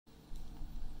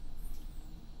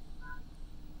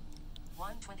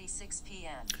1:26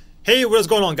 p.m. Hey, what's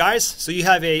going on, guys? So you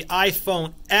have a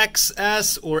iPhone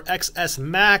XS or XS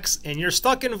Max and you're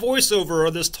stuck in VoiceOver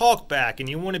or this talkback and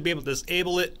you want to be able to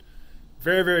disable it.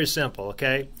 Very, very simple,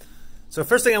 okay? So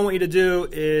first thing I want you to do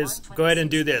is go ahead and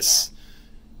do this.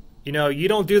 You know, you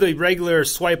don't do the regular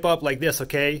swipe up like this,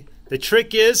 okay? The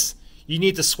trick is you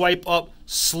need to swipe up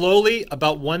slowly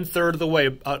about 1/3 of the way,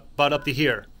 about up to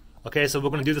here. Okay, so we're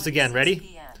going to do this again.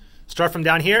 Ready? Start from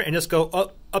down here and just go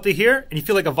up to here, and you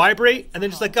feel like a vibrate, and then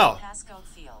just let go.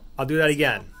 I'll do that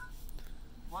again.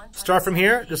 Start from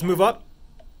here, just move up,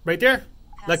 right there,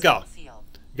 let go. You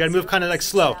got to move kind of like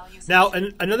slow. Now,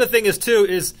 another thing is too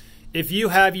is if you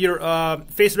have your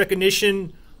face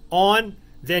recognition on,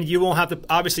 then you won't have to.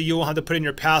 Obviously, you won't have to put in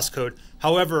your passcode.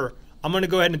 However, I'm going to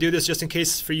go ahead and do this just in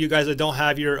case for you guys that don't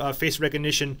have your face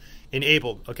recognition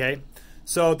enabled. Okay.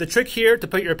 So the trick here to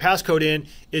put your passcode in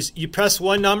is you press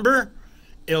one number,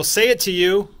 it'll say it to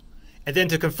you, and then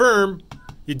to confirm,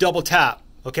 you double tap.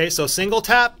 Okay, so single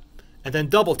tap and then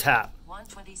double tap.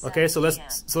 Okay, so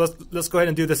let's go ahead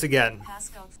and do this again.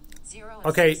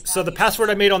 Okay, so the password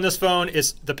I made on this phone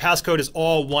is the passcode is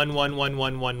all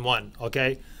 111111.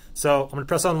 Okay, so I'm gonna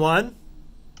press on one.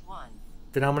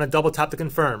 Then I'm gonna double tap to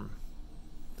confirm.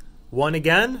 One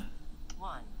again.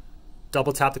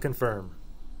 Double tap to confirm.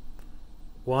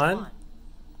 One,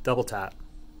 double tap.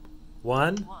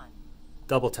 One,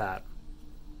 double tap.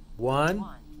 One,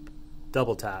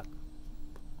 double tap.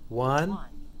 One,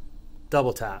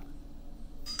 double tap.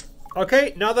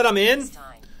 Okay, now that I'm in,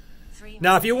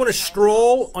 now if you want to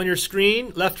stroll on your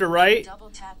screen, left or right,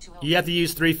 you have to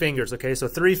use 3 fingers. Okay, so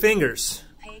 3 fingers.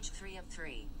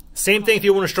 Same thing if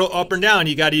you want to stroll up and down,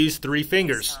 you got to use 3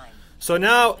 fingers. So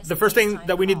now the first thing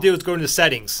that we need to do is go into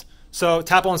settings. So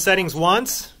tap on settings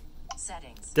once.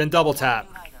 Then double tap.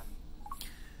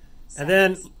 And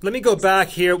then let me go back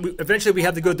here. Eventually we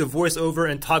have to go to VoiceOver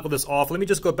and toggle this off. Let me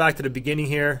just go back to the beginning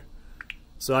here.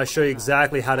 So I'll show you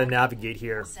exactly how to navigate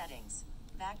here.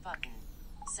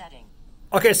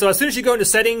 Okay, so as soon as you go into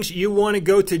settings, you want to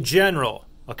go to general.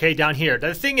 Okay, down here.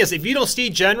 The thing is, if you don't see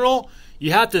general,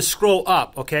 you have to scroll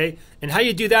up, okay? And how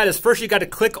you do that is first you got to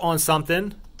click on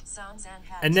something.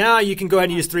 And now you can go ahead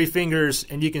and use 3 fingers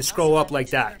and you can scroll up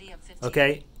like that.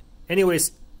 Okay?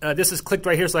 Anyways, this is clicked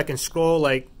right here so I can scroll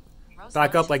like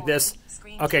back up like this.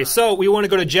 Okay, so we want to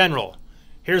go to general.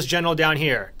 Here's general down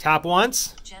here. Tap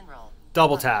once,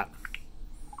 double tap.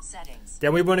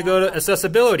 Then we want to go to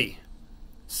accessibility.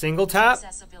 Single tap,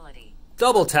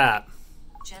 double tap.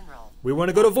 We want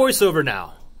to go to VoiceOver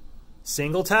now.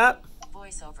 Single tap,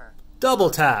 double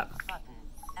tap.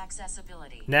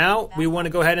 Now we want to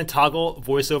go ahead and toggle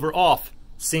VoiceOver off.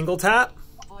 Single tap,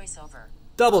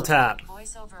 double tap.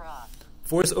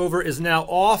 VoiceOver is now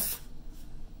off,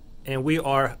 and we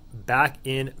are back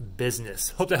in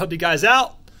business. Hope that helped you guys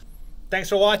out. Thanks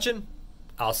for watching.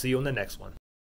 I'll see you on the next one.